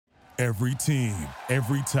Every team,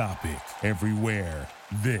 every topic, everywhere.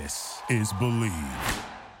 This is Believe.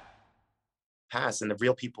 Pass, and the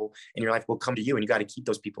real people in your life will come to you, and you got to keep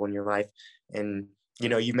those people in your life. And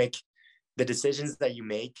you make the decisions that you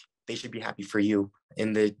make, they should be happy for you,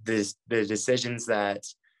 and the decisions that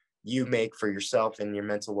you make for yourself and your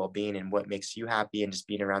mental well-being and what makes you happy, and just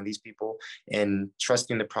being around these people and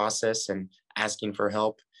trusting the process and asking for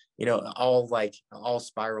help, all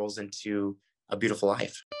spirals into a beautiful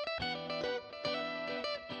life.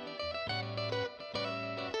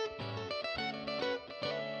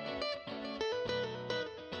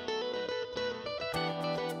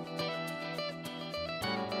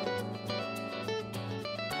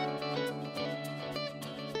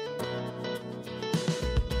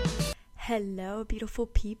 Hello, beautiful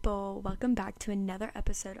people. Welcome back to another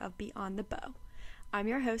episode of Beyond the Bow. I'm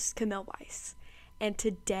your host, Camille Weiss, and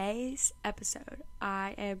today's episode,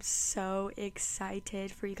 I am so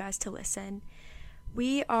excited for you guys to listen.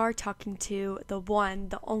 We are talking to the one,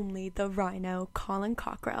 the only, the RHINO, Kollin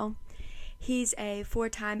Cockrell. He's a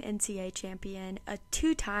 4-time NCAA champion, a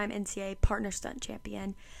 2-time NCAA partner stunt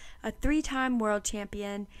champion, a 3-time world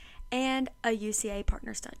champion, and a UCA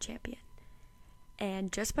partner stunt champion.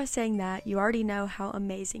 And just by saying that, you already know how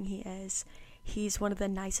amazing he is. He's one of the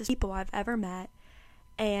nicest people I've ever met.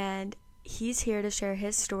 And he's here to share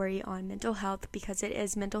his story on mental health because it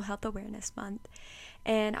is Mental Health Awareness Month.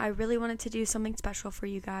 And I really wanted to do something special for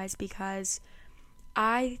you guys because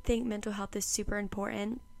I think mental health is super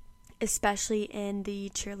important, especially in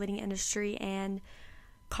the cheerleading industry and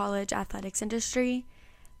college athletics industry.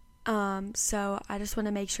 So I just want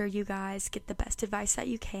to make sure you guys get the best advice that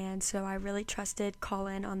you can. So I really trusted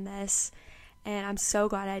Kollin on this, and I'm so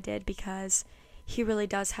glad I did because he really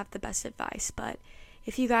does have the best advice. But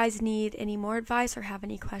if you guys need any more advice or have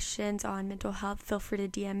any questions on mental health, feel free to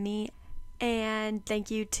DM me. And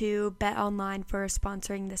thank you to Bet Online for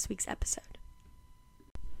sponsoring this week's episode.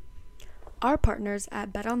 Our partners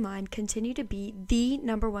at Bet Online continue to be the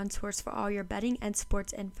 #1 source for all your betting and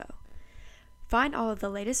sports info. Find all of the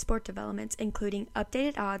latest sport developments, including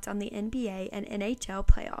updated odds on the NBA and NHL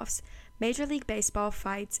playoffs, Major League Baseball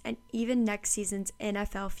fights, and even next season's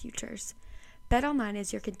NFL futures. BetOnline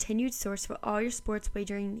is your continued source for all your sports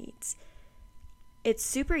wagering needs. It's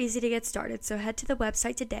super easy to get started, so head to the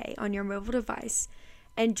website today on your mobile device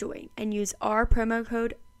and join, and use our promo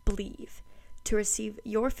code BELIEVE to receive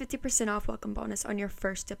your 50% off welcome bonus on your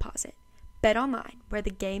first deposit. BetOnline, where the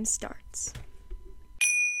game starts.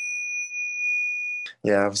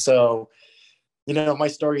 Yeah, so, my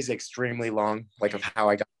story is extremely long, of how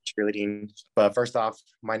I got cheerleading. But first off,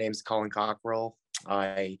 my name's Kollin Cockrell.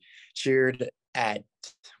 I cheered at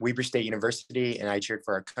Weber State University, and I cheered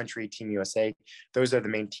for our country, Team USA. Those are the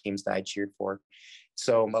main teams that I cheered for.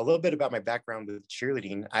 So a little bit about my background with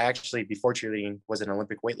cheerleading. I actually, before cheerleading, was an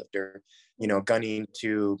Olympic weightlifter, gunning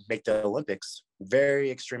to make the Olympics. Very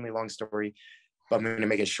extremely long story, but I'm going to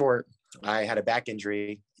make it short. I had a back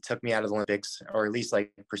injury. It took me out of the Olympics, or at least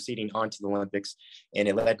proceeding onto the Olympics, and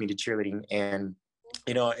it led me to cheerleading. And,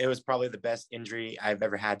 it was probably the best injury I've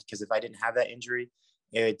ever had, because if I didn't have that injury,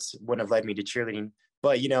 it wouldn't have led me to cheerleading.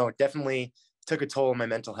 But, definitely took a toll on my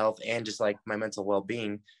mental health and just my mental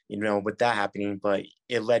well-being, with that happening. But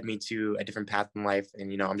it led me to a different path in life.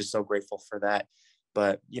 And, I'm just so grateful for that.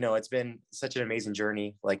 But, it's been such an amazing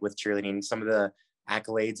journey, with cheerleading. Some of the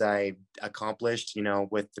accolades I accomplished,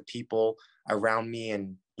 with the people around me,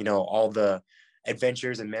 and, all the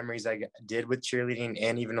adventures and memories I did with cheerleading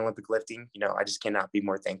and even Olympic lifting, I just cannot be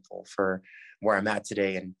more thankful for where I'm at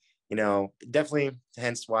today. And, definitely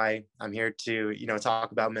hence why I'm here to,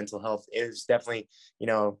 talk about mental health. It's definitely,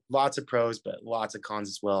 lots of pros, but lots of cons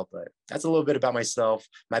as well. But that's a little bit about myself,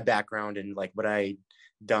 my background, and what I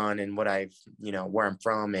done and what I've, where I'm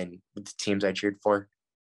from and with the teams I cheered for.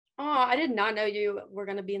 Oh, I did not know you were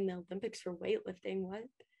going to be in the Olympics for weightlifting. What?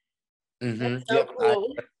 Mm-hmm. That's so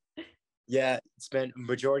cool. Spent a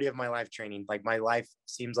majority of my life training. My life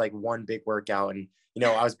seems like one big workout. And,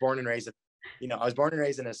 I was born and raised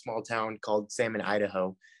in a small town called Salmon,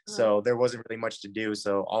 Idaho. So there wasn't really much to do.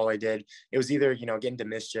 So all I did, it was either, get into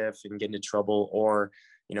mischief and get into trouble, or,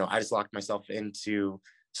 I just locked myself into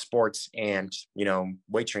sports and,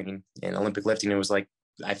 weight training. And Olympic lifting, it was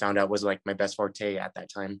I found out was my best forte at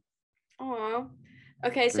that time. Aw.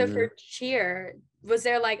 Okay, so for cheer, was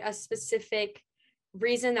there a specific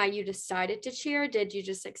reason that you decided to cheer? Did you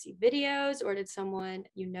just see videos, or did someone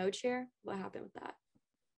cheer? What happened with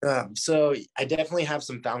that? So I definitely have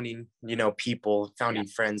some founding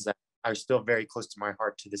friends that are still very close to my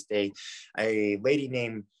heart to this day. A lady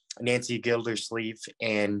named Nancy Gildersleeve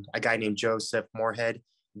and a guy named Joseph Moorhead.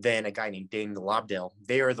 then a guy named Dane Lobdell.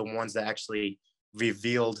 They are the ones that actually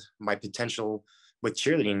revealed my potential with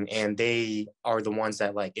cheerleading, and they are the ones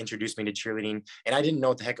that like introduced me to cheerleading. And I didn't know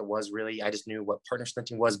what the heck it was really. I just knew what partner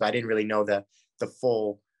stunting was, but I didn't really know the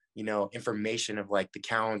full, information of like the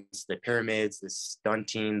counts, the pyramids, the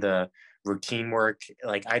stunting, the routine work.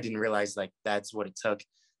 Like I didn't realize like that's what it took.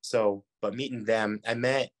 So, but meeting them, I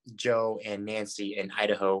met Joe and Nancy in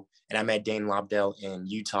Idaho, and I met Dane Lobdell in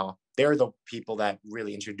Utah. They're the people that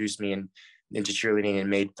really introduced me into cheerleading and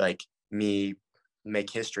made like me make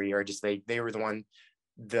history, or just they were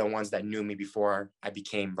the ones that knew me before I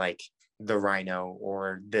became like the RHINO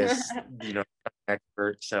or this,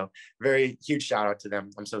 expert. So very huge shout out to them.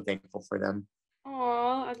 I'm so thankful for them.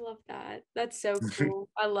 Oh, I love that. That's so cool.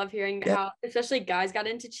 I love hearing Yeah. how, especially guys got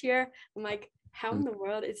into cheer. I'm like, how in the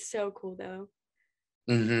world? It's so cool though.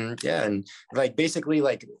 Yeah, and like basically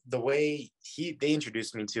like the way they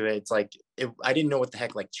introduced me to it, it's like I didn't know what the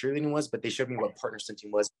heck like cheerleading was, but they showed me what partner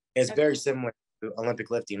stunting was. And it's very similar to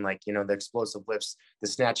Olympic lifting, like the explosive lifts, the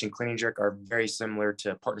snatch and clean and jerk are very similar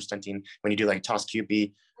to partner stunting when you do like toss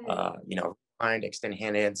QB, bind, extend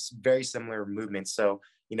hand. It's very similar movements. So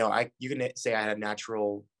you can say I had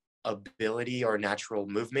natural ability or natural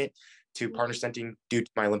movement to partner stunting due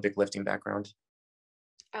to my Olympic lifting background.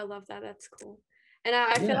 I love that. That's cool. And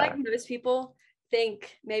I feel like most people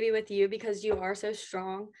think maybe with you, because you are so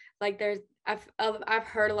strong, like I've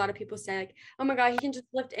heard a lot of people say like, oh my God, he can just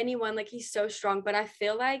lift anyone. Like he's so strong. But I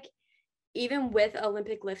feel like even with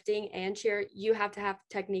Olympic lifting and cheer, you have to have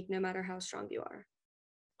technique no matter how strong you are.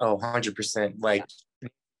 Oh, 100%. Like,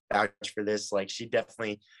 vouch for this. Like, she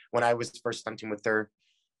definitely, when I was first stunting with her,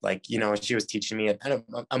 like, she was teaching me, and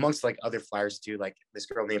amongst like other flyers too, like this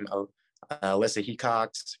girl named Alyssa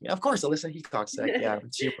Hecox. Yeah, of course, Alyssa Hecox. Like, yeah,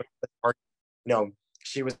 she was,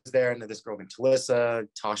 she was there, and this girl named Talissa,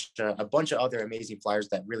 Tasha, a bunch of other amazing flyers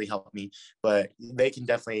that really helped me. But they can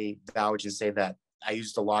definitely vouch and say that I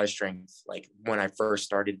used a lot of strength, like when I first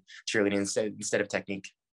started cheerleading instead of technique.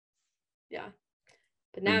 Yeah.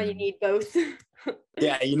 But now you need both.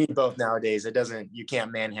 Yeah, you need both nowadays. You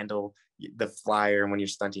can't manhandle the flyer when you're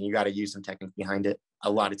stunting. You got to use some technique behind it.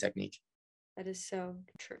 A lot of technique. That is so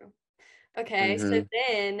true. Okay, so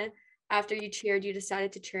then after you cheered, you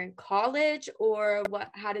decided to cheer in college, or what?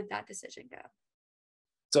 How did that decision go?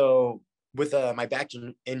 So with my back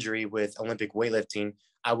injury with Olympic weightlifting,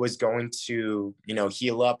 I was going to,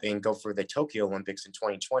 heal up and go for the Tokyo Olympics in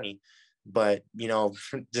 2020. But,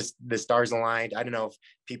 just the stars aligned. I don't know if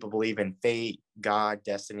people believe in fate, God,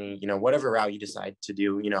 destiny, whatever route you decide to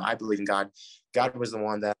do, I believe in God. God was the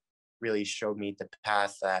one that really showed me the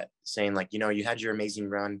path, that saying like, you had your amazing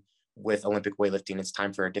run with Olympic weightlifting. It's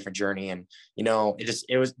time for a different journey. And,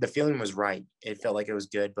 the feeling was right. It felt like it was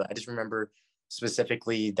good. But I just remember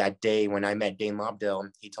specifically that day when I met Dane Lobdell,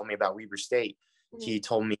 he told me about Weber State. Mm-hmm. He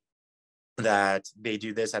told me that they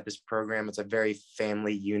do this at this program. It's a very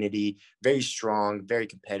family unity, very strong, very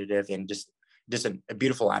competitive, and just a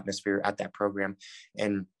beautiful atmosphere at that program.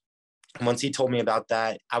 And once he told me about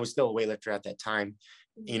that, I was still a weightlifter at that time.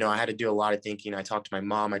 I had to do a lot of thinking. I talked to my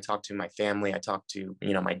mom, I talked to my family, I talked to,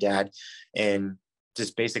 my dad, and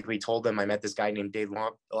just basically told them I met this guy named Dave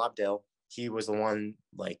Lobdell. He was the one,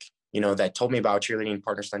 like, that told me about cheerleading,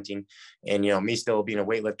 partner stunting. And, me still being a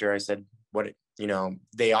weightlifter, I said,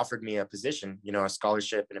 they offered me a position, a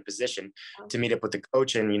scholarship and a position to meet up with the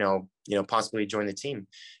coach and, possibly join the team.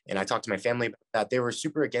 And I talked to my family about that. They were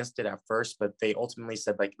super against it at first, but they ultimately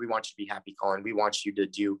said, like, we want you to be happy, Kollin. We want you to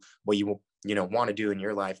do what you want to do in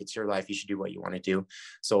your life. It's your life. You should do what you want to do.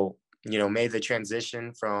 So, made the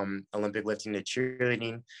transition from Olympic lifting to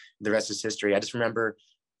cheerleading. The rest is history. I just remember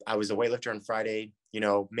I was a weightlifter on Friday,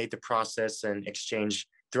 made the process and exchange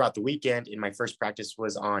throughout the weekend. And my first practice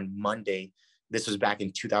was on Monday. This was back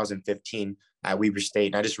in 2015 at Weber State.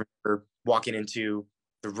 And I just remember walking into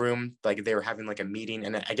the room, like they were having like a meeting,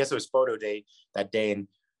 and I guess it was photo day that day. And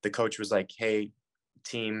the coach was like, hey,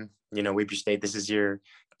 team, Weber State, this is your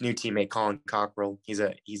new teammate, Kollin Cockrell.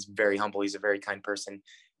 He's very humble. He's a very kind person,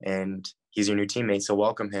 and he's your new teammate. So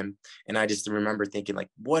welcome him. And I just remember thinking, like,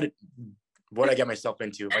 what I get myself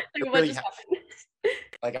into? Like, really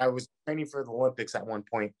like I was training for the Olympics at one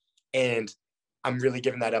point, and I'm really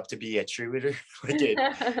giving that up to be a cheerleader.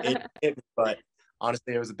 Like but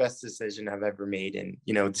honestly, it was the best decision I've ever made. And,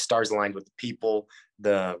 the stars aligned with the people,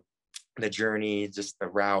 the journey, just the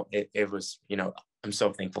route. It was, I'm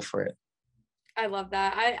so thankful for it. I love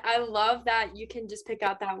that. I love that you can just pick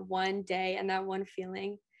out that one day and that one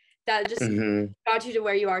feeling that just got you to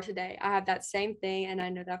where you are today. I have that same thing, and I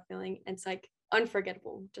know that feeling. It's like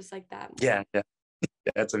unforgettable, just like that. Yeah.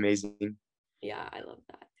 That's amazing. Yeah, I love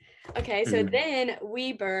that. Okay, so then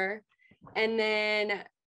Weber, and then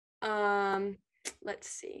let's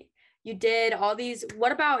see. You did all these.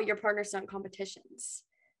 What about your partner stunt competitions?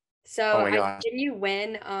 So Oh my gosh. didn't you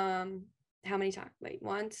win how many times? Wait,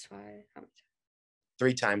 once, twice, how many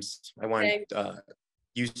 3 times. I won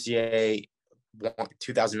UCA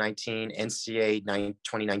 2019, NCA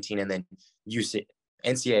 2019, and then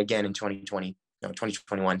NCA again in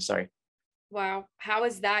 2021, sorry. Wow. How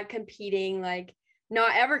is that competing? Like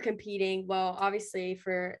not ever competing, well, obviously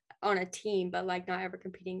on a team, but like not ever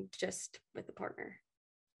competing just with a partner.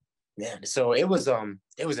 Man, so it was a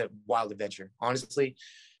wild adventure. Honestly,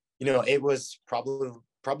 it was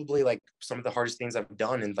probably like some of the hardest things I've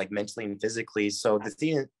done, and like mentally and physically. So the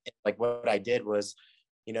thing, like what I did was,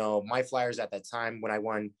 my flyers at that time when I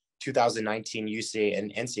won 2019 UCA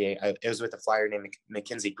and NCA, it was with a flyer named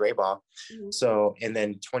Mackenzie Graybaugh. Mm-hmm. So, and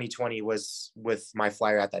then 2020 was with my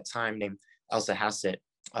flyer at that time named Elsa Hassett.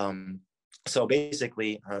 So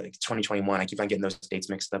basically, 2021, I keep on getting those dates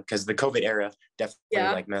mixed up because the COVID era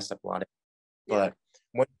definitely like messed up a lot of it. But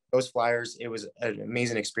one of those flyers, it was an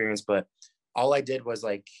amazing experience. But all I did was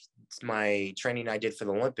like my training I did for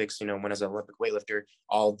the Olympics, when I was an Olympic weightlifter,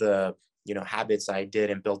 all the, habits I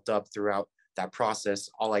did and built up throughout that process,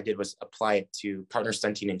 all I did was apply it to partner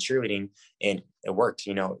stunting and cheerleading, and it worked.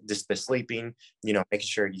 Just the sleeping, making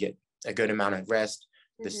sure you get a good amount of rest,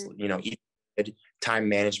 this, eat good, time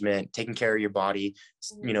management, taking care of your body,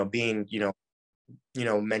 being,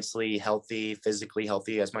 mentally healthy, physically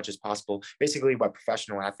healthy as much as possible. Basically what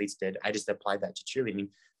professional athletes did, I just applied that to cheerleading,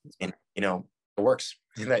 and, it works.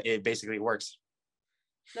 It basically works.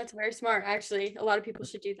 That's very smart. Actually, a lot of people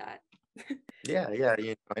should do that. Yeah.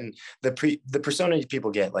 And the persona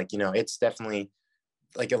people get, like, it's definitely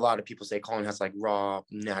like a lot of people say Kollin has like raw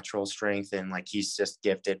natural strength and like he's just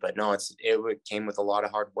gifted, but no, it came with a lot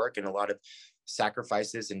of hard work and a lot of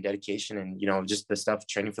sacrifices and dedication, and just the stuff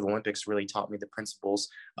training for the Olympics really taught me the principles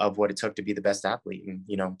of what it took to be the best athlete. And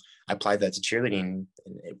I applied that to cheerleading, and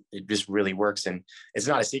it just really works. And it's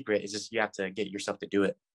not a secret, it's just you have to get yourself to do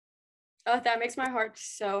it. Oh, that makes my heart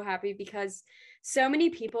so happy, because so many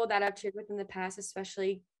people that I've cheered with in the past,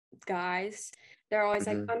 especially guys, they're always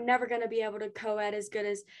like, I'm never going to be able to co-ed as good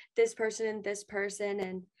as this person and this person.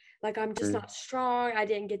 And like, I'm just not strong. I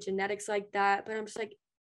didn't get genetics like that. But I'm just like,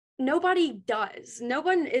 nobody does. No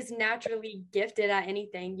one is naturally gifted at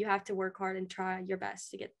anything. You have to work hard and try your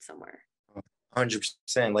best to get somewhere.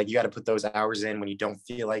 100%. Like, you got to put those hours in when you don't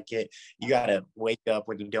feel like it. You got to wake up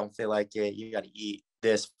when you don't feel like it. You got to eat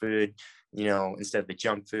this food, instead of the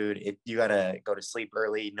junk food. You got to go to sleep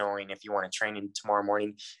early, knowing if you want to train in tomorrow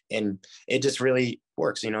morning. And it just really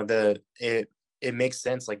works. It makes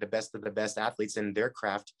sense. Like, the best of the best athletes in their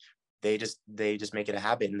craft, they just make it a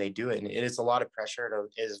habit and they do it. And it is a lot of pressure.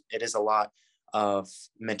 It is a lot of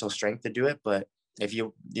mental strength to do it. But if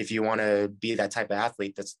you want to be that type of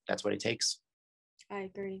athlete, that's what it takes. I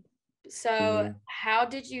agree. So how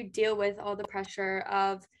did you deal with all the pressure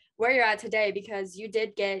of where you're at today? Because you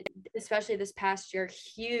did get, especially this past year,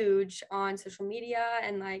 huge on social media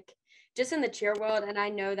and like just in the cheer world. And I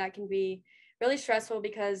know that can be really stressful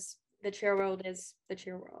because the cheer world is the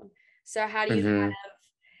cheer world. So how do you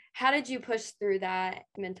how did you push through that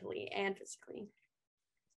mentally and physically?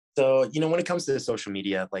 So, when it comes to social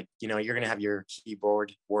media, like, you're going to have your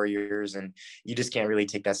keyboard warriors, and you just can't really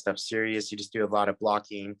take that stuff serious. You just do a lot of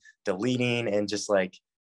blocking, deleting, and just like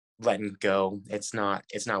letting go. It's not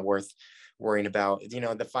worth worrying about.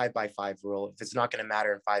 The 5x5 rule, if it's not going to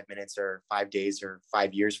matter in 5 minutes or 5 days or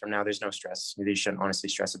 5 years from now, there's no stress. You shouldn't honestly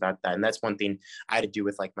stress about that. And that's one thing I had to do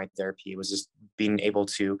with like my therapy. It was just being able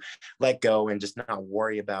to let go and just not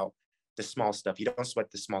worry about the small stuff. You don't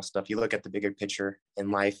sweat the small stuff. You look at the bigger picture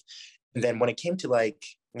in life. And then when it came to like,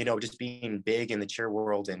 just being big in the cheer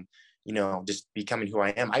world and, just becoming who I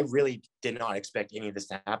am, I really did not expect any of this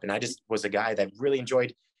to happen. I just was a guy that really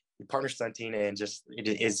enjoyed partner stunting, and just, it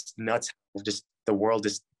is nuts. Just the world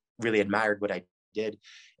just really admired what I did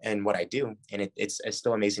and what I do. And it's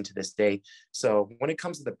still amazing to this day. So when it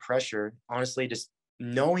comes to the pressure, honestly, just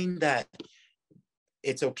knowing that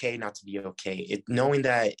it's okay not to be okay. Knowing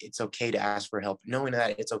that it's okay to ask for help, knowing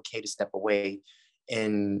that it's okay to step away.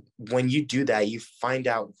 And when you do that, you find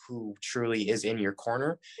out who truly is in your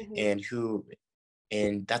corner and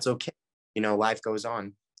that's okay. Life goes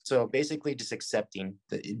on. So basically just accepting,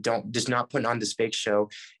 just not putting on this fake show,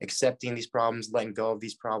 accepting these problems, letting go of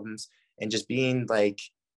these problems, and just being like,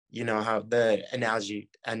 how the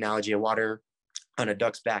analogy of water on a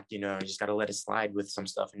duck's back, you just got to let it slide with some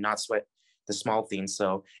stuff and not sweat the small things.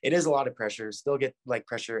 So it is a lot of pressure, still get like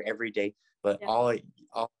pressure every day, but all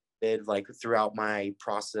did like throughout my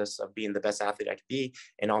process of being the best athlete I could be,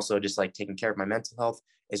 and also just like taking care of my mental health,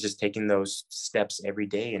 is just taking those steps every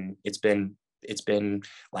day. And it's been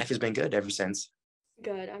life has been good ever since.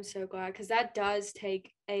 Good. I'm so glad, because that does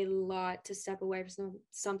take a lot to step away from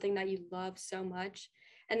something that you love so much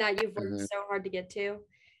and that you've worked Hmm. so hard to get to.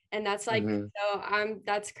 And that's like, Hmm. so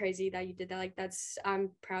that's crazy that you did that. Like,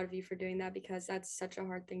 I'm proud of you for doing that, because that's such a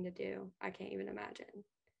hard thing to do. I can't even imagine.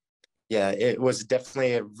 Yeah, it was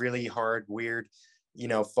definitely a really hard, weird,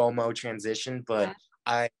 FOMO transition, but Yeah.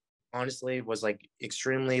 I honestly was like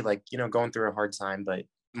extremely like, going through a hard time. But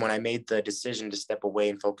when I made the decision to step away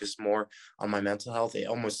and focus more on my mental health, it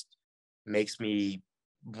almost makes me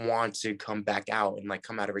want to come back out and like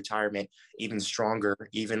come out of retirement even stronger,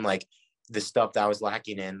 even like the stuff that I was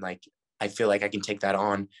lacking in. Like, I feel like I can take that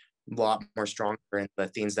on a lot more stronger, and the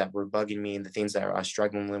things that were bugging me and the things that I was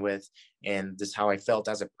struggling with and just how I felt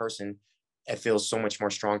as a person, it feels so much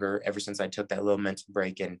more stronger ever since I took that little mental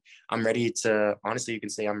break. And I'm ready to, honestly, you can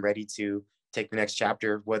say I'm ready to take the next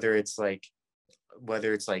chapter, whether it's like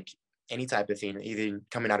any type of thing, either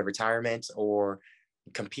coming out of retirement or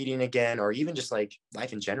competing again, or even just like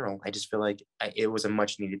life in general. I just feel like it was a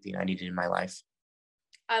much needed thing I needed in my life.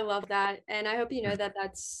 I love that. And I hope you know that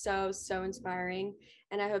that's so, so inspiring.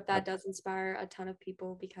 And I hope that does inspire a ton of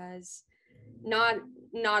people, because not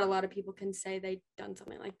not a lot of people can say they've done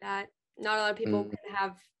something like that. Not a lot of people Mm-hmm. can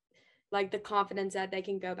have like the confidence that they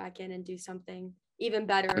can go back in and do something even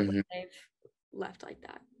better when Mm-hmm. they've left like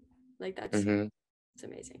that. Like, that's Mm-hmm. it's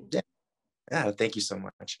amazing. Yeah. Yeah. Thank you so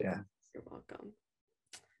much. Yeah. You're welcome.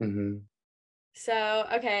 Mm-hmm. So,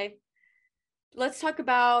 okay, let's talk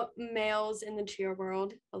about males in the cheer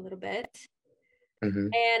world a little bit. Mm-hmm.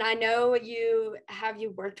 And I know you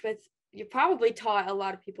worked with, you probably taught a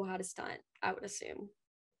lot of people how to stunt, I would assume.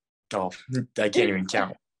 Oh, I can't even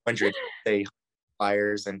count. Hundreds, say,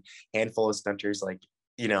 flyers and handful of stunters. Like,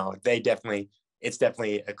 it's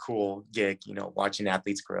definitely a cool gig, watching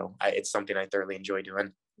athletes grow. It's something I thoroughly enjoy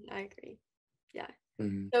doing. I agree. Yeah.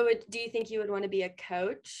 Mm-hmm. So do you think you would want to be a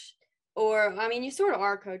coach? Or, I mean, you sort of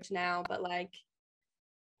are a coach now, but like,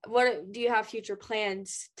 what do you have future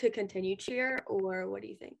plans to continue cheer, or what do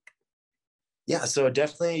you think? Yeah, so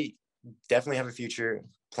definitely have a future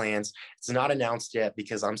plans. It's not announced yet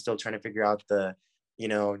because I'm still trying to figure out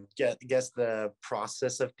guess the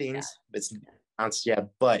process of Yeah. things. It's not announced yet,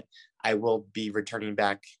 but I will be returning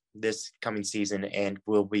back this coming season and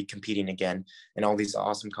will be competing again in all these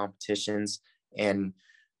awesome competitions. And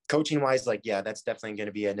coaching wise, like, yeah, that's definitely going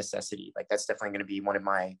to be a necessity. Like, that's definitely going to be one of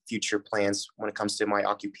my future plans when it comes to my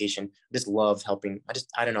occupation. I just love helping.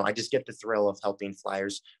 I don't know. I just get the thrill of helping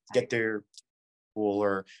flyers get their cool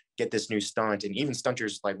or get this new stunt, and even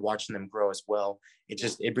stunters, like watching them grow as well.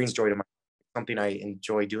 It brings joy to my, something I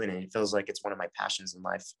enjoy doing, and it feels like it's one of my passions in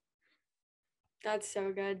life. That's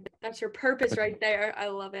so good. That's your purpose right there. I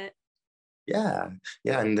love it. Yeah.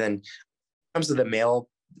 Yeah. And then when it comes to the male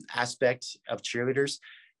aspect of cheerleaders,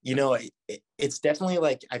 it's definitely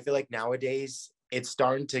like, I feel like nowadays it's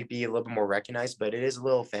starting to be a little bit more recognized, but it is a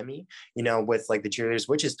little femmy, with like the cheerleaders,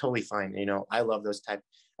 which is totally fine. I love those type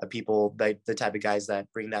of people, like the type of guys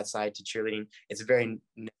that bring that side to cheerleading. It's very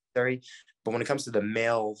necessary. But when it comes to the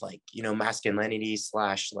male, like, masculinity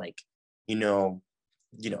slash like, you know,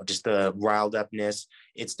 just the riled upness,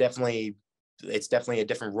 it's definitely a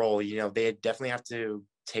different role. They definitely have to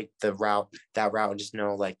take that route, and just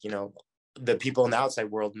know, like, the people in the outside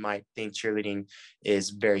world might think cheerleading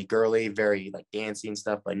is very girly, very like dancing and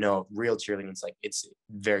stuff, but no, real cheerleading is like, it's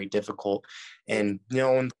very difficult. And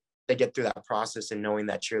when they get through that process and knowing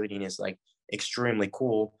that cheerleading is like extremely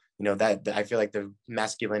cool, that I feel like the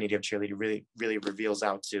masculinity of cheerleading really, really reveals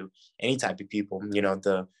out to any type of people.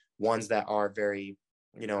 The ones that are very,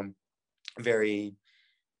 very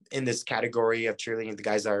in this category of cheerleading, the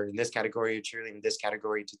guys are in this category of cheerleading, this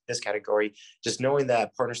category to this category. Just knowing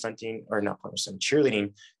that partner stunting, or not partner stunting,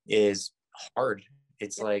 cheerleading is hard.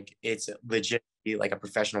 It's like, it's legit like a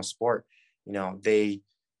professional sport. They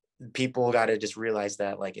people got to just realize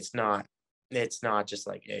that, like, it's not just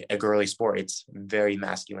like a girly sport. It's very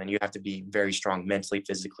masculine. You have to be very strong mentally,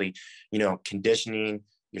 physically, conditioning,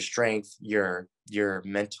 your strength, your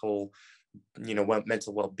mental,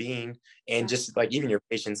 mental well-being, and just like even your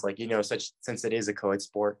patience, like, such, since it is a co-ed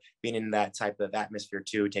sport, being in that type of atmosphere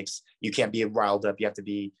too takes, you can't be riled up. You have to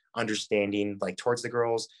be understanding, like, towards the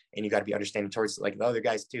girls, and you got to be understanding towards like the other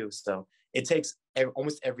guys too. So it takes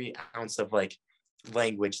almost every ounce of like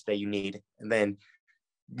language that you need. And then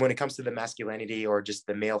when it comes to the masculinity or just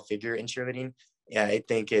the male figure in cheerleading, yeah, I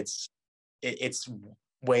think it's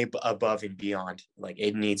way above and beyond. Like,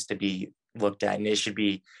 it needs to be looked at, and it should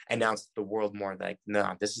be announced to the world more like,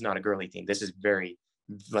 no, this is not a girly thing. This is very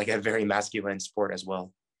like a very masculine sport as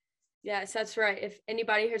well. Yes, that's right. If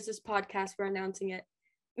anybody hears this podcast, we're announcing it.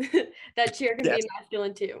 That cheer can be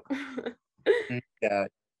masculine too. Yeah,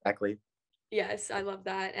 exactly. Yes, I love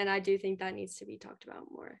that. And I do think that needs to be talked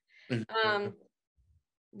about more. Mm-hmm.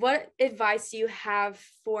 What advice do you have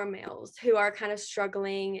for males who are kind of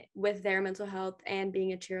struggling with their mental health and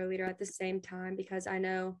being a cheerleader at the same time? Because I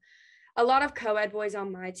know a lot of co-ed boys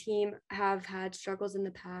on my team have had struggles in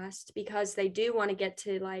the past because they do want to get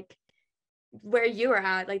to like where you are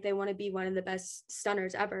at, like they want to be one of the best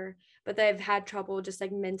stunners ever, but they've had trouble just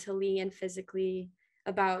like mentally and physically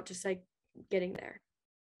about just like getting there.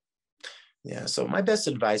 Yeah, so my best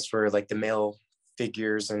advice for like the male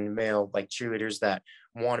figures and male like cheerleaders that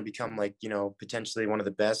want to become like, you know, potentially one of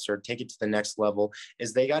the best or take it to the next level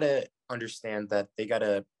is they got to understand that they got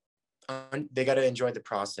to enjoy the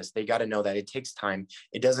process. They got to know that it takes time.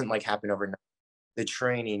 It doesn't like happen overnight. The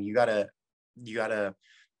training, you got to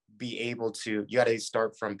be able to, you got to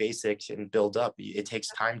start from basics and build up. It takes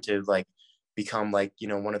time to like become like, you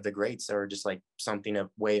know, one of the greats or just like something of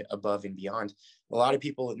way above and beyond. A lot of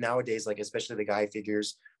people nowadays, like especially the guy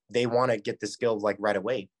figures, they want to get the skill like right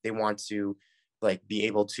away. They want to like be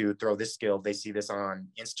able to throw this skill. They see this on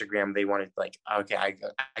Instagram. They want to like, okay,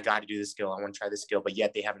 I got to do this skill. I want to try this skill, but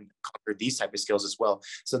yet they haven't conquered these type of skills as well.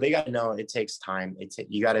 So they got to know it takes time.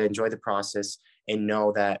 You got to enjoy the process and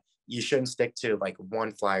know that you shouldn't stick to like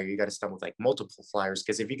one flyer. You got to start with like multiple flyers,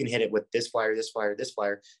 because if you can hit it with this flyer, this flyer, this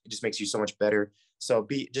flyer, it just makes you so much better. So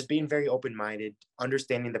being very open-minded,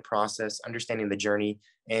 understanding the process, understanding the journey,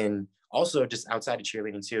 and also just outside of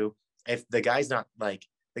cheerleading too. If the guy's not like,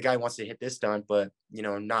 the guy wants to hit this stunt, but you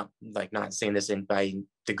know, not saying this in by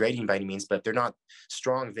degrading by any means, but they're not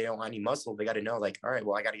strong, they don't want any muscle, they got to know like, all right,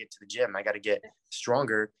 well, I got to get to the gym, I got to get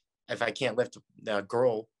stronger. If I can't lift a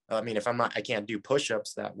girl, I mean, if I can't do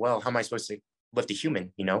push-ups that well, how am I supposed to lift a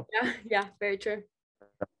human, you know? Yeah, very true.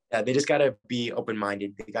 Yeah, they just got to be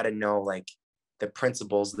open-minded. They got to know like the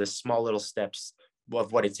principles, the small little steps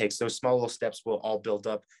of what it takes. Those small little steps will all build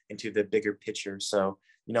up into the bigger picture. So,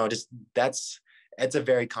 you know, just it's a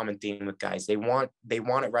very common theme with guys. They want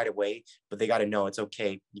it right away, but they got to know it's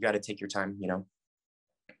okay. You got to take your time, you know?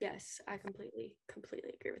 Yes, I completely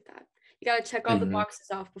agree with that. You got to check all the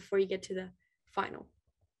boxes off before you get to the final.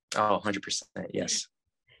 Oh, 100%. Yes.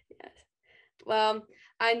 Yes. Well,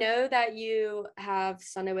 I know that you have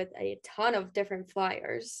sunned with a ton of different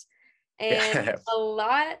flyers, and a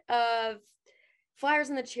lot of flyers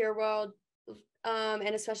in the cheer world,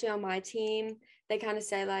 and especially on my team, they kind of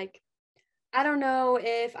say like, I don't know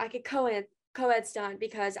if I could co-ed stunt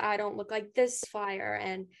because I don't look like this flyer,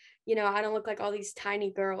 and you know, I don't look like all these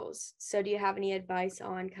tiny girls. So do you have any advice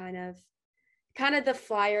on kind of the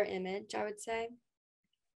flyer image, I would say?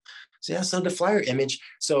 So yeah, so the flyer image.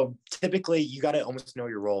 So typically you got to almost know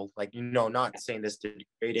your role. Like, you know, not saying this to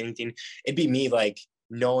degrade anything. It'd be me like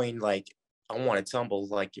knowing like I want to tumble.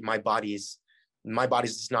 Like my body's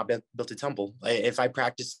just not built to tumble. If I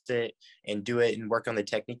practice it and do it and work on the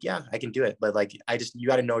technique, yeah, I can do it. But like you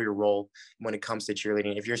got to know your role when it comes to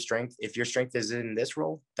cheerleading. If your strength is in this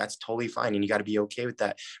role, that's totally fine, and you got to be okay with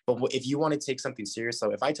that. But if you want to take something serious, so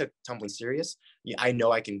if I took tumbling serious, I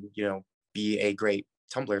know I can, you know, be a great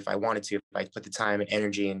tumbler if I wanted to, if I put the time and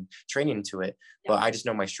energy and training into it. Yeah. But I just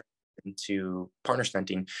know my strength into partner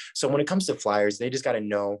stunting. So when it comes to flyers, they just got to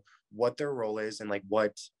know what their role is and like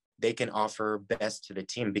what they can offer best to the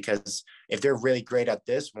team. Because if they're really great at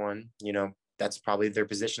this one, you know, that's probably their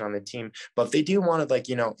position on the team. But if they do want to, like,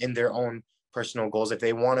 you know, in their own personal goals, if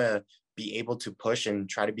they want to be able to push and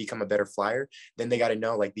try to become a better flyer, then they got to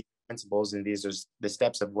know like the principles, and these are the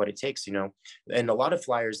steps of what it takes, you know. And a lot of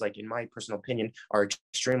flyers, like in my personal opinion, are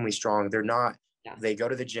extremely strong. They're not, they go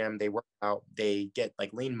to the gym, they work out, they get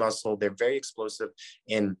like lean muscle, they're very explosive,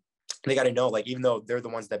 and they got to know, like, even though they're the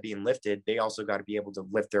ones that being lifted, they also got to be able to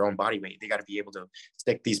lift their own body weight. They got to be able to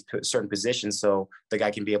stick these certain positions so the guy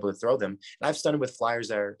can be able to throw them. And I've stunned with flyers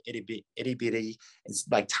that are itty bitty, it's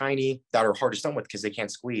like tiny, that are hard to stun with because they can't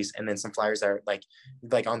squeeze. And then some flyers that are like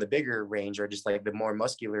on the bigger range, or just like the more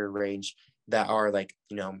muscular range, that are like,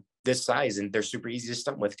 you know, this size, and they're super easy to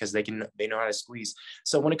stunt with because they know how to squeeze.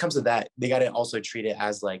 So when it comes to that, they got to also treat it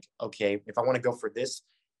as like, okay, if I want to go for this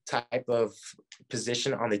type of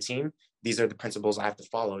position on the team, these are the principles I have to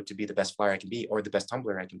follow to be the best flyer I can be, or the best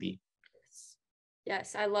tumbler I can be.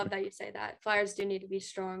 Yes, I love that you say that. Flyers do need to be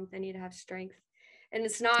strong. They need to have strength. And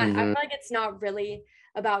it's not, I feel like it's not really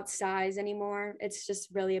about size anymore. It's just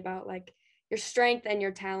really about like your strength and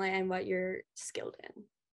your talent and what you're skilled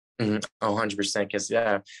in. 100%. Because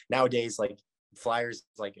yeah, nowadays, like, flyers,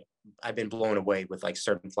 like I've been blown away with like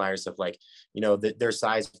certain flyers of like, their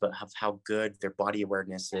size, but how good their body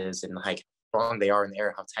awareness is and like how strong they are in the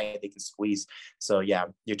air, how tight they can squeeze. So yeah,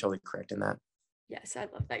 you're totally correct in that. Yes, I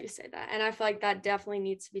love that you say that. And I feel like that definitely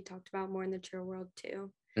needs to be talked about more in the cheer world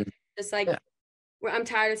too. Mhm. Just like, Yeah. I'm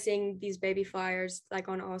tired of seeing these baby flyers like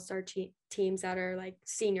on all-star teams that are like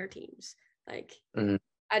senior teams. Like, Mhm.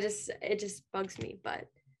 it just bugs me, but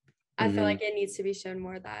I feel like it needs to be shown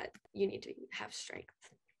more that you need to have strength.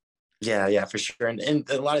 Yeah, for sure. And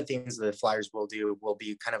a lot of things the flyers will do will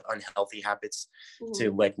be kind of unhealthy habits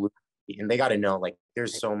to like lose weight. And they got to know, like,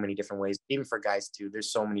 there's so many different ways, even for guys too.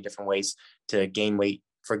 There's so many different ways to gain weight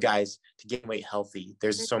for guys to gain weight healthy.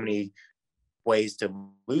 There's so many ways to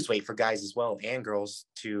lose weight for guys as well, and girls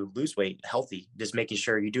to lose weight healthy. Just making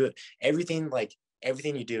sure you do it. Everything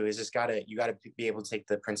you do is you gotta be able to take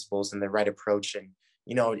the principles and the right approach. And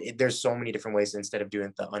there's so many different ways instead of doing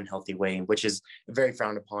it the unhealthy way, which is very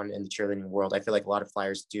frowned upon in the cheerleading world. I feel like a lot of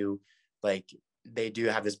flyers do, like, they do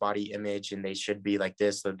have this body image and they should be like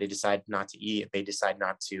this, so they decide not to eat, they decide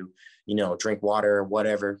not to drink water or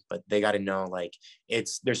whatever. But they got to know, like,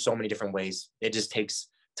 there's so many different ways. It just takes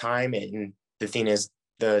time. And the thing is,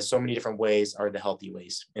 the so many different ways are the healthy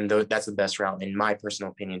ways, and that's the best route. In my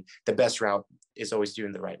personal opinion, the best route is always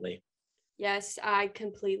doing the right way. Yes, I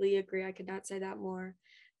completely agree. I could not say that more.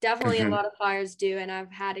 Definitely a lot of flyers do, and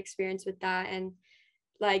I've had experience with that. And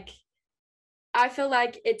like, I feel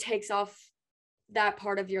like it takes off that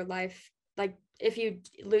part of your life. Like, if you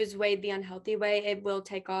lose weight the unhealthy way, it will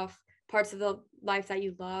take off parts of the life that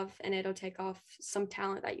you love, and it'll take off some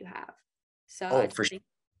talent that you have. So For sure.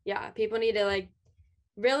 Yeah, people need to like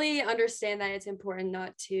really understand that it's important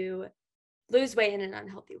not to lose weight in an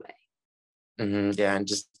unhealthy way. Yeah, and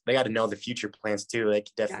just they got to know the future plans too. Like,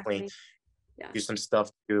 definitely do some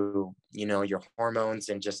stuff to your hormones,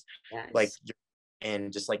 and just like,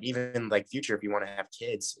 and just like, even like future, if you want to have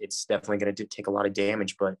kids, it's definitely going to take a lot of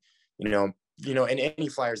damage. But and any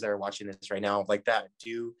flyers that are watching this right now, like that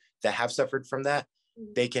have suffered from that,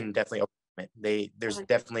 they can definitely overcome it. There's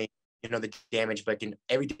definitely the damage, but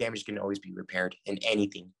every damage can always be repaired in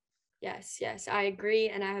anything. Yes, I agree,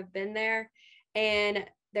 and I have been there, and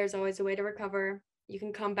there's always a way to recover. You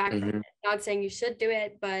can come back from it. Not saying you should do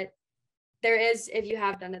it, but there is, if you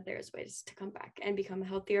have done it, there's ways to come back and become a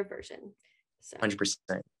healthier version. So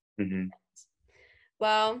 100%.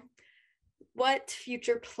 Well, what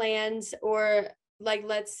future plans, or like,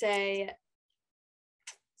 let's say,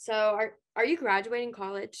 so are you graduating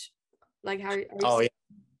college? Like, how are you? Yeah.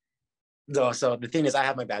 So the thing is, I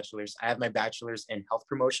have my bachelor's. I have my bachelor's in health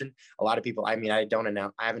promotion. A lot of people, I mean, I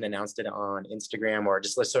haven't announced it on Instagram or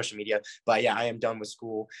just social media, but yeah, I am done with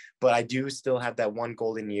school. But I do still have that one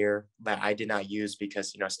golden year that I did not use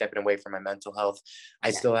because, stepping away from my mental health.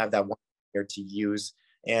 I still have that 1 year to use.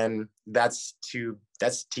 And that's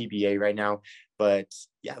TBA right now. But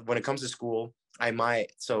yeah, when it comes to school,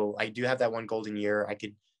 so I do have that one golden year. I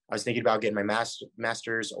was thinking about getting my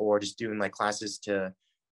master's, or just doing like classes to,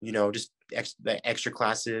 just the extra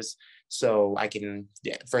classes, so I can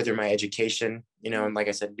further my education, and like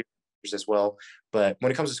I said, do as well. But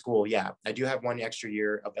when it comes to school, yeah, I do have 1 extra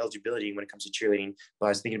year of eligibility when it comes to cheerleading. But I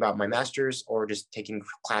was thinking about my master's, or just taking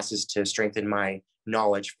classes to strengthen my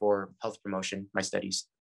knowledge for health promotion, my studies.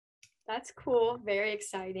 That's cool. Very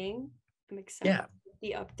exciting. I'm excited to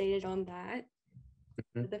be updated on that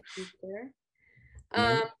for the future.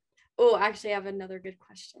 Actually, I have another good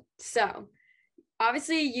question. So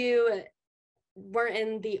obviously you weren't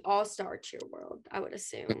in the all-star cheer world, I would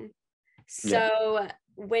assume. So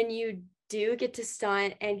when you do get to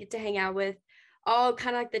stunt and get to hang out with all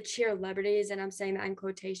kind of like the cheer celebrities, and I'm saying that in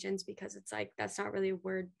quotations because it's like, that's not really a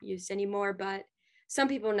word used anymore, but some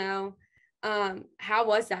people know, how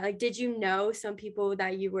was that? Like, did you know some people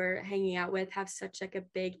that you were hanging out with have such like a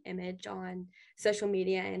big image on social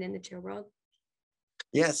media and in the cheer world?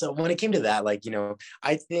 Yeah, so when it came to that, like,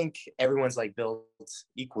 I think everyone's like built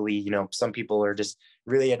equally. Some people are just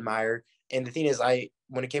really admire. And the thing is,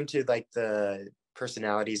 when it came to like the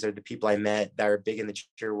personalities or the people I met that are big in the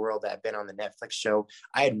cheer world that have been on the Netflix show,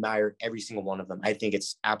 I admire every single one of them. I think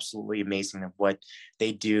it's absolutely amazing of what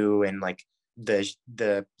they do, and like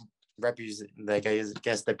the like, I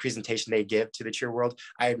guess the presentation they give to the cheer world,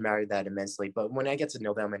 I admire that immensely. But when I get to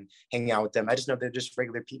know them and hang out with them, I just know they're just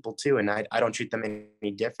regular people too, and I don't treat them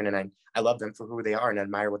any different. And I love them for who they are and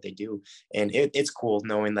admire what they do. And it's cool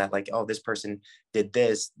knowing that, like, oh, this person did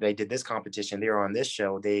this, they did this competition, they were on this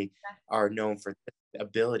show, they are known for this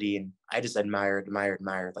ability. And I just admire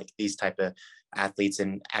like these type of athletes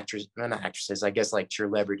and actors, not actresses, I guess, like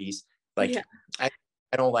cheerlebrities. Like, I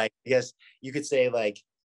don't, like, I guess you could say, like,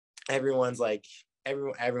 everyone's like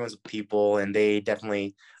everyone's people, and they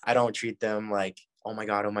definitely, I don't treat them like, oh my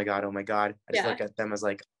god, oh my god, oh my god. I just Yeah. look at them as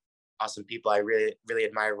like awesome people. I really really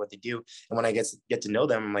admire what they do, and when I get to know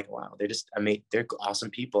them, I'm like, wow, they're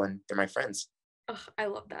awesome people, and they're my friends. Oh, I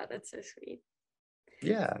love that. That's so sweet.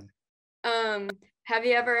 Yeah. Have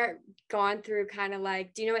you ever gone through kind of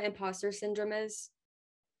like, do you know what imposter syndrome is?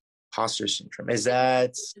 Imposter syndrome, is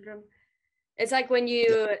that? Syndrome. It's like when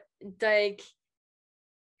you like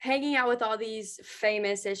hanging out with all these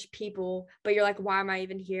famous-ish people, but you're like, why am I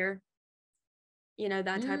even here? You know,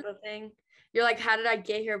 that type of thing. You're like, how did I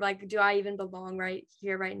get here? Like, do I even belong right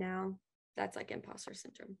here, right now? That's like imposter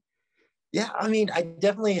syndrome. Yeah, I mean, I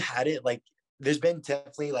definitely had it. Like, there's been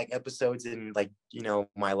definitely like episodes in like,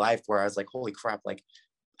 my life where I was like, holy crap, like,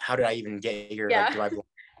 how did I even get here? Yeah. Like, do I belong?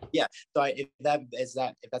 Yeah. So if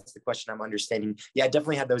that's the question I'm understanding. Yeah, I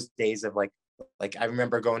definitely had those days of like I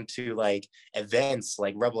remember going to like events,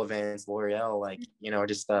 like Rebel events, L'Oreal, like,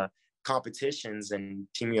 just competitions and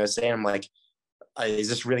Team USA. And I'm like, is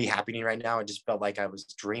this really happening right now? It just felt like I was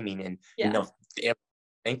dreaming, and Yeah.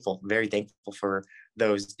 very thankful for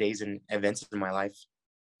those days and events in my life.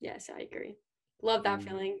 Yes, I agree. Love that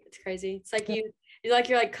feeling. It's crazy. It's like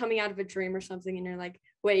you're like coming out of a dream or something, and you're like,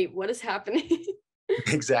 wait, what is happening?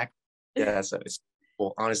 Exactly. Yeah. So it's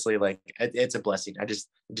cool. Honestly, like it's a blessing. I just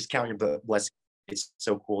count your blessing. It's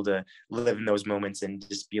so cool to live in those moments and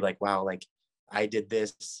just be like, wow, like I did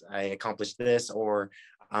this, I accomplished this, or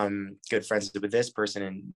I'm good friends with this person,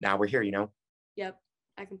 and now we're here. Yep,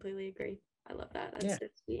 I completely agree. I love that. That's Yeah. so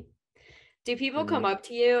sweet. Do people come up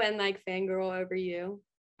to you and like fangirl over you?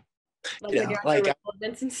 Like when Yeah. you're at the Like, Rebel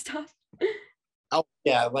events and stuff? oh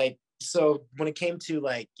yeah, like, so when it came to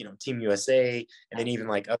like, Team USA, and then even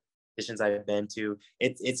like other competitions I've been to,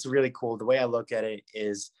 it's really cool. The way I look at it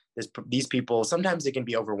is these people, sometimes it can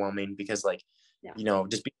be overwhelming because like, Yeah.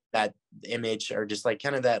 just be that image, or just like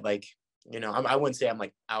kind of that like, I wouldn't say I'm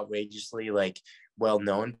like outrageously like well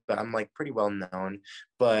known, but I'm like pretty well known.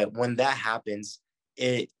 But when that happens,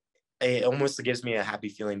 it almost gives me a happy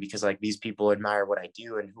feeling, because like these people admire what I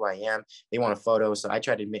do and who I am. They want a photo, so I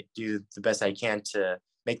try to do the best I can to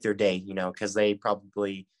make their day, because they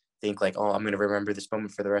probably think like, oh, I'm going to remember this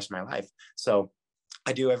moment for the rest of my life. So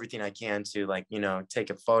I do everything I can to like, take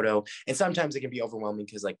a photo. And sometimes it can be overwhelming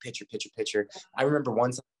because like picture, picture, picture. I remember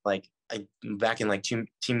once, like back in like Team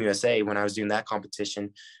USA, when I was doing that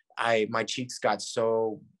competition, my cheeks got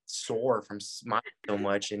so sore from smiling so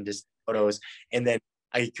much and just photos. And then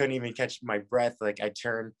I couldn't even catch my breath. Like I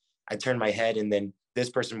turned my head, and then this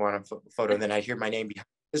person wanted a photo. And then I hear my name behind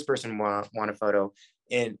this person want a photo.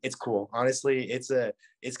 And it's cool. Honestly,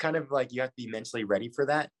 it's kind of like you have to be mentally ready for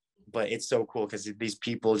that. But it's so cool because these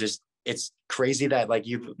people it's crazy that like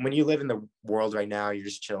when you live in the world right now, you're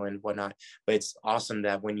just chilling, whatnot. But it's awesome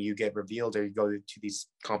that when you get revealed or you go to these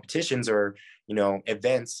competitions or,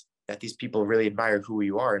 events, that these people really admire who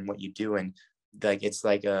you are and what you do. And like, it's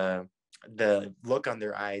like the look on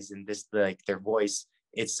their eyes and this, like their voice,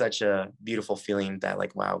 it's such a beautiful feeling that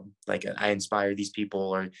like, wow, like I inspire these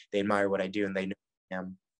people, or they admire what I do, and they know I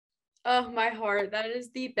am. Oh, my heart. That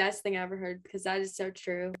is the best thing I ever heard, because that is so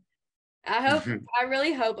true. I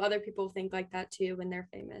really hope other people think like that too when they're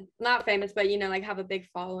famous. Not famous, but like have a big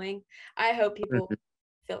following. I hope people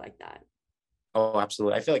feel like that. Oh,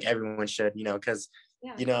 absolutely. I feel like everyone should, because,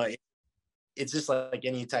 Yeah. it's just like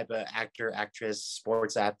any type of actor, actress,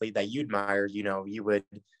 sports athlete that you admire, you would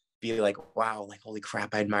be like, wow, like, holy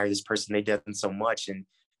crap, I admire this person. They did so much. And,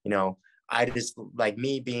 I just like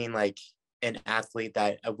me being like an athlete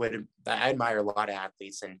that I admire a lot of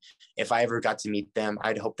athletes. And if I ever got to meet them,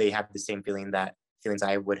 I'd hope they have the same feelings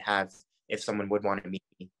I would have if someone would want to meet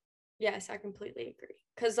me. Yes, I completely agree.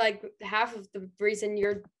 Because like half of the reason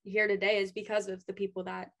you're here today is because of the people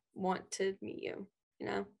that want to meet you,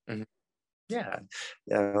 Mm-hmm. Yeah,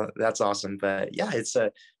 that's awesome. But yeah, it's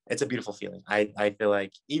a beautiful feeling. I feel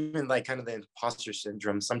like even like kind of the imposter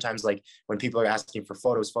syndrome, sometimes like when people are asking for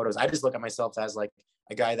photos, I just look at myself as like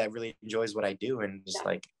a guy that really enjoys what I do, and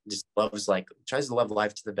just loves, like, tries to love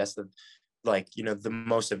life to the best of, like, the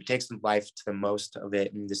most of it, takes life to the most of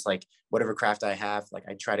it, and just like whatever craft I have, like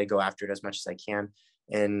I try to go after it as much as I can.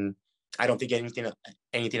 And I don't think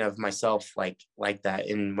anything of myself like that.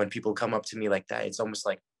 And when people come up to me like that, it's almost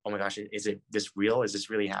like, oh my gosh, is it this real? Is this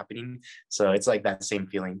really happening? So it's like that same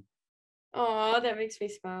feeling. Oh, that makes me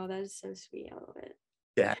smile. That is so sweet. I love it.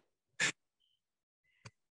 Yeah.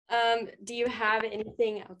 Do you have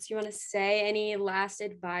anything else you want to say? Any last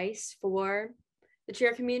advice for the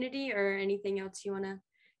cheer community, or anything else you want to,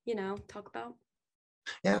 talk about?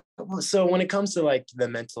 Yeah. So when it comes to like the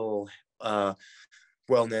mental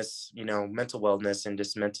wellness, mental wellness and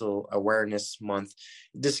just mental awareness month.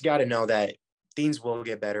 Just got to know that things will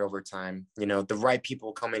get better over time. The right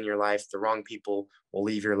people come in your life, the wrong people will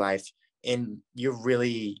leave your life. And you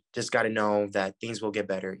really just got to know that things will get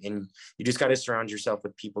better. And you just got to surround yourself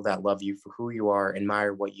with people that love you for who you are,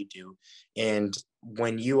 admire what you do. And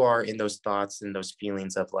when you are in those thoughts and those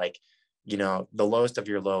feelings of like, the lowest of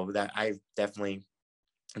your low, that I've definitely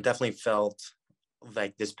felt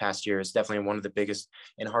like this past year is definitely one of the biggest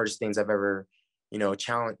and hardest things I've ever,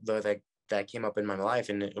 challenge that came up in my life.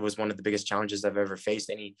 And it was one of the biggest challenges I've ever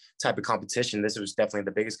faced. Any type of competition, this was definitely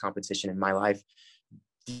the biggest competition in my life.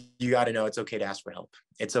 You got to know it's okay to ask for help.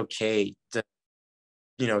 It's okay to,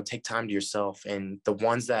 take time to yourself. And the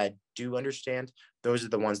ones that do understand, those are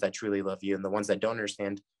the ones that truly love you. And the ones that don't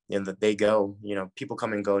understand, that they go, people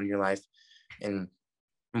come and go in your life. And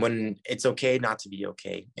when it's okay not to be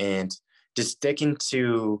okay, and just sticking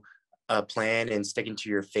to a plan and sticking to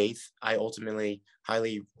your faith, I ultimately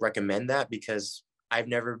highly recommend that, because I've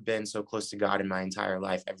never been so close to God in my entire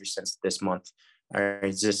life ever since this month.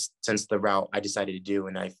 Just since the route I decided to do.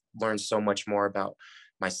 And I've learned so much more about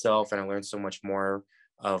myself, and I learned so much more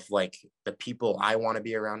of like the people I want to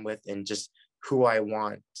be around with, and just who I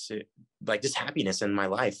want to, like, just happiness in my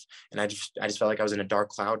life. And I just felt like I was in a dark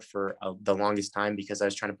cloud for the longest time, because I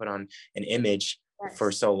was trying to put on an image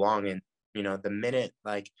for so long. And, the minute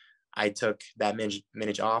like I took that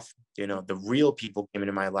minute off, the real people came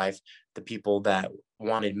into my life, the people that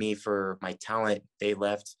wanted me for my talent, they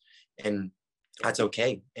left. And that's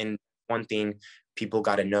okay. And one thing people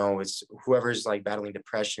got to know is, whoever's like battling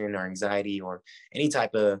depression or anxiety or any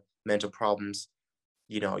type of mental problems,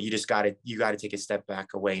 you got to take a step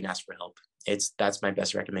back away and ask for help. That's my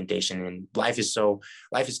best recommendation. And life is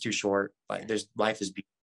too short. Like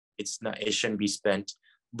it shouldn't be spent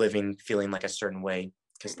living feeling like a certain way,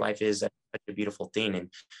 because life is such a beautiful thing.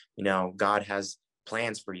 And God has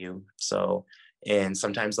plans for you. So, and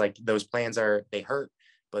sometimes like those plans they hurt,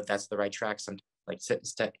 but that's the right track. Sometimes like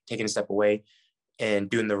taking a step away and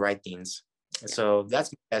doing the right things. So that's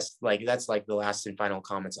the last and final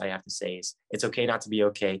comments I have to say is, it's okay not to be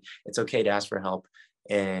okay. It's okay to ask for help.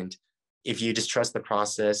 And if you just trust the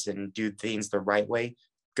process and do things the right way,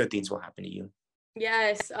 good things will happen to you.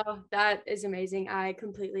 Yes. Oh, that is amazing. I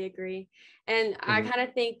completely agree. And I kind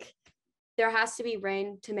of think there has to be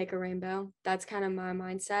rain to make a rainbow. That's kind of my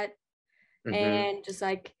mindset. And just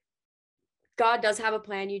like, God does have a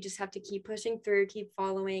plan. You just have to keep pushing through, keep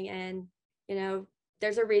following. And,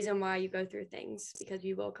 there's a reason why you go through things, because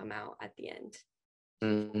you will come out at the end.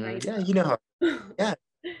 Yeah, yeah.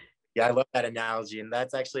 Yeah, I love that analogy. And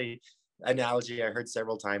that's actually an analogy I heard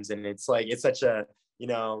several times. And it's like, it's such a,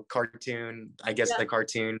 cartoon, I guess, the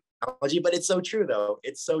cartoon analogy, but it's so true though.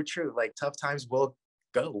 It's so true. Like, tough times will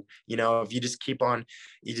go, if you just keep on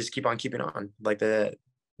keeping on. Like the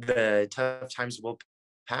tough times will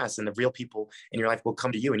pass, and the real people in your life will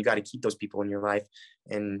come to you, and you got to keep those people in your life.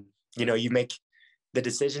 And, you make the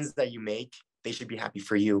decisions that you make, they should be happy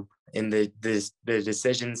for you. And the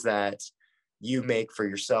decisions that you make for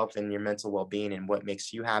yourself and your mental well-being and what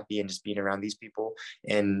makes you happy, and just being around these people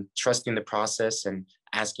and trusting the process and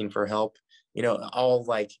asking for help,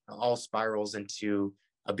 all spirals into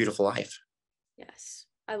a beautiful life. Yes,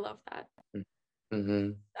 I love that.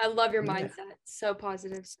 Mm-hmm. I love your mindset. So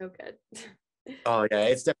positive, so good. Oh yeah,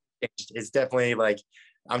 it's definitely like,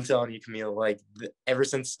 I'm telling you, Camille, like ever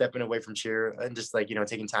since stepping away from cheer and just like,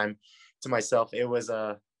 taking time to myself, it was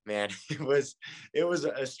man, it was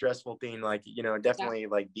a stressful thing. Like, definitely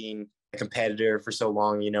like being a competitor for so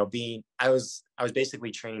long, I was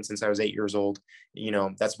basically training since I was 8 years old.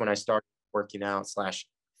 That's when I started working out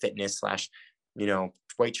 / fitness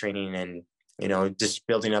 / weight training, and just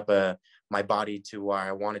building up my body to where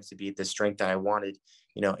I wanted to be, the strength that I wanted.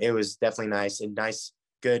 It was definitely nice,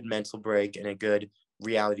 good mental break and a good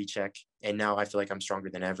reality check. And now I feel like I'm stronger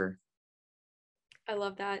than ever. I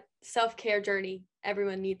love that. Self-care journey.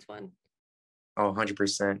 Everyone needs one. Oh,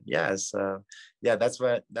 100%. Yes. Yeah, that's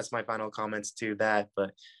my final comments to that.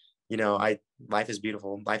 But, life is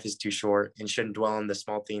beautiful. Life is too short, and shouldn't dwell on the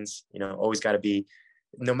small things. Always got to be,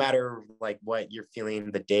 no matter like what you're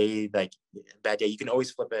feeling the day, like bad day, you can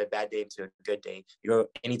always flip a bad day into a good day.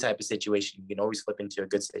 Any type of situation, you can always flip into a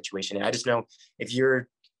good situation. And I just know, if you're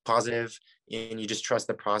positive and you just trust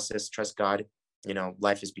the process, trust God,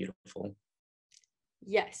 life is beautiful.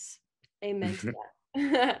 Yes. Amen to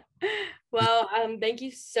that. Well, thank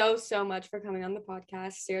you so much for coming on the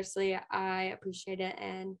podcast. Seriously, I appreciate it.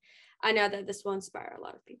 And I know that this will inspire a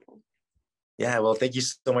lot of people. Yeah, well, thank you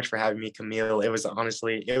so much for having me, Camille. It was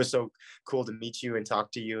so cool to meet you and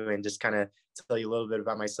talk to you and just kind of tell you a little bit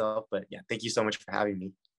about myself. But yeah, thank you so much for having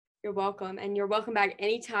me. You're welcome. And you're welcome back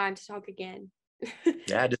anytime to talk again.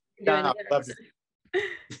 Yeah, I'd love to.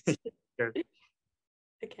 Sure.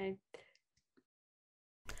 Okay.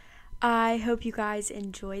 I hope you guys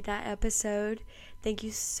enjoyed that episode. Thank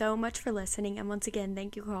you so much for listening. And once again,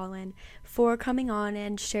 thank you, Kollin, for coming on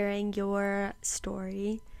and sharing your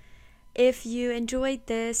story. If you enjoyed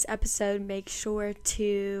this episode, make sure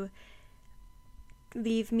to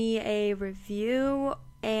leave me a review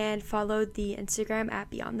and follow the Instagram at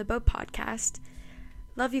Beyond the Bow Podcast.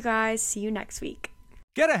 Love you guys. See you next week.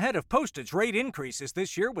 Get ahead of postage rate increases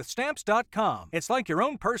this year with Stamps.com. It's like your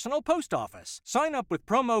own personal post office. Sign up with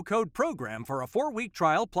promo code PROGRAM for a 4-week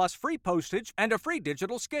trial plus free postage and a free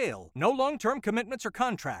digital scale. No long-term commitments or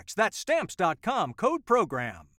contracts. That's Stamps.com, code PROGRAM.